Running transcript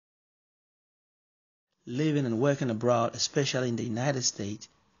Living and working abroad, especially in the United States,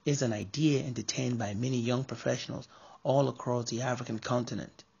 is an idea entertained by many young professionals all across the African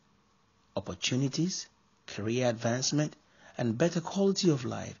continent. Opportunities, career advancement, and better quality of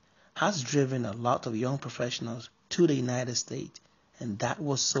life has driven a lot of young professionals to the United States, and that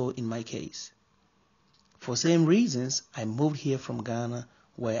was so in my case. For same reasons, I moved here from Ghana,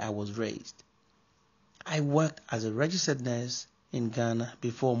 where I was raised. I worked as a registered nurse in Ghana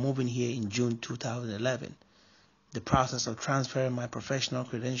before moving here in June 2011. The process of transferring my professional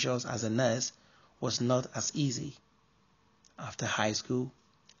credentials as a nurse was not as easy. After high school,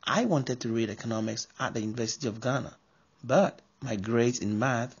 I wanted to read economics at the University of Ghana, but my grades in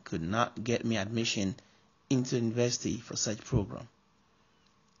math could not get me admission into the university for such program.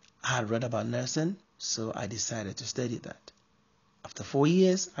 I had read about nursing, so I decided to study that. After 4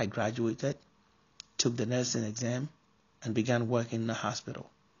 years, I graduated, took the nursing exam, and began working in a hospital.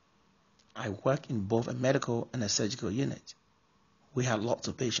 I worked in both a medical and a surgical unit. We had lots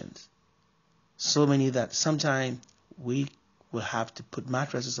of patients, so many that sometimes we will have to put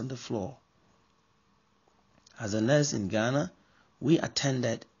mattresses on the floor. As a nurse in Ghana, we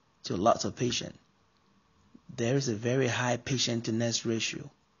attended to lots of patients. There is a very high patient-to-nurse ratio.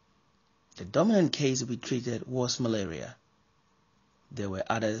 The dominant case we treated was malaria. There were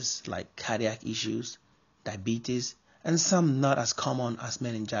others like cardiac issues, diabetes, and some not as common as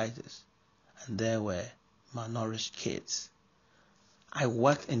meningitis. And there were malnourished kids. I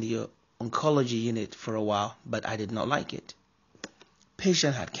worked in the oncology unit for a while, but I did not like it.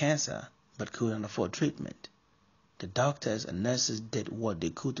 Patient had cancer, but couldn't afford treatment. The doctors and nurses did what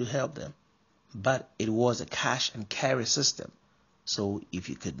they could to help them, but it was a cash and carry system. So if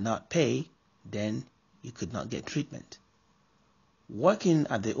you could not pay, then you could not get treatment. Working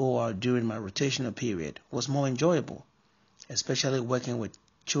at the OR during my rotational period was more enjoyable, especially working with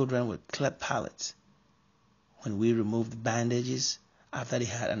children with cleft palates. When we removed bandages after they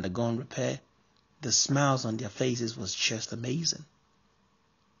had undergone repair, the smiles on their faces was just amazing.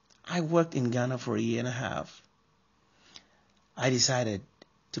 I worked in Ghana for a year and a half. I decided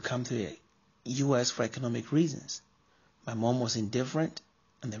to come to the U.S. for economic reasons. My mom was indifferent,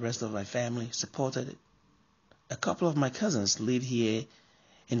 and the rest of my family supported it. A couple of my cousins lived here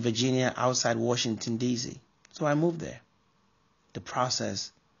in Virginia outside Washington, D.C., so I moved there. The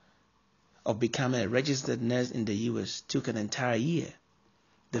process of becoming a registered nurse in the U.S. took an entire year.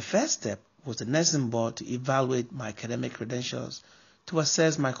 The first step was the nursing board to evaluate my academic credentials to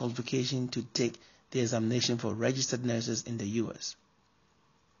assess my qualification to take the examination for registered nurses in the U.S.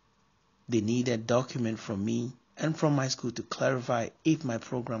 They needed documents from me and from my school to clarify if my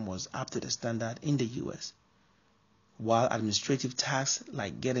program was up to the standard in the U.S. While administrative tasks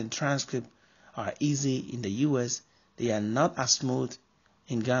like getting transcript are easy in the U.S., they are not as smooth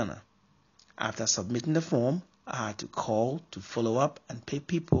in Ghana. After submitting the form, I had to call to follow up and pay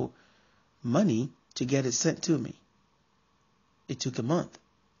people money to get it sent to me. It took a month.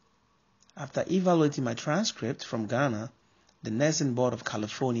 After evaluating my transcript from Ghana, the Nursing Board of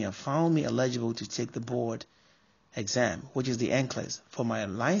California found me eligible to take the board exam, which is the NCLEX, for my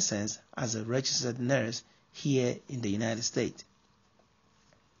license as a registered nurse here in the United States.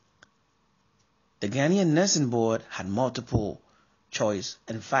 The Ghanaian Nursing Board had multiple choice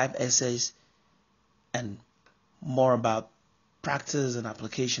and 5 essays and more about practice and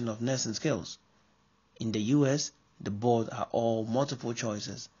application of nursing skills. In the US, the board are all multiple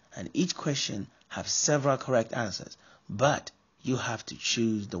choices, and each question have several correct answers, but you have to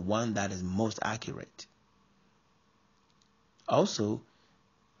choose the one that is most accurate. Also,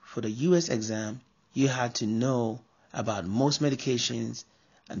 for the US exam, you had to know about most medications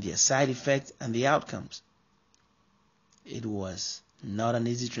and their side effects and the outcomes. It was not an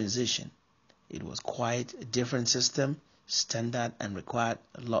easy transition. It was quite a different system, standard, and required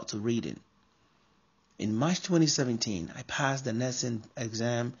a lot of reading. In March 2017, I passed the nursing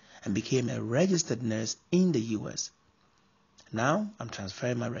exam and became a registered nurse in the U.S. Now, I'm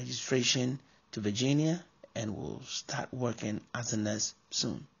transferring my registration to Virginia and will start working as a nurse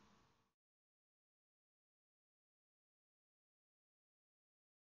soon.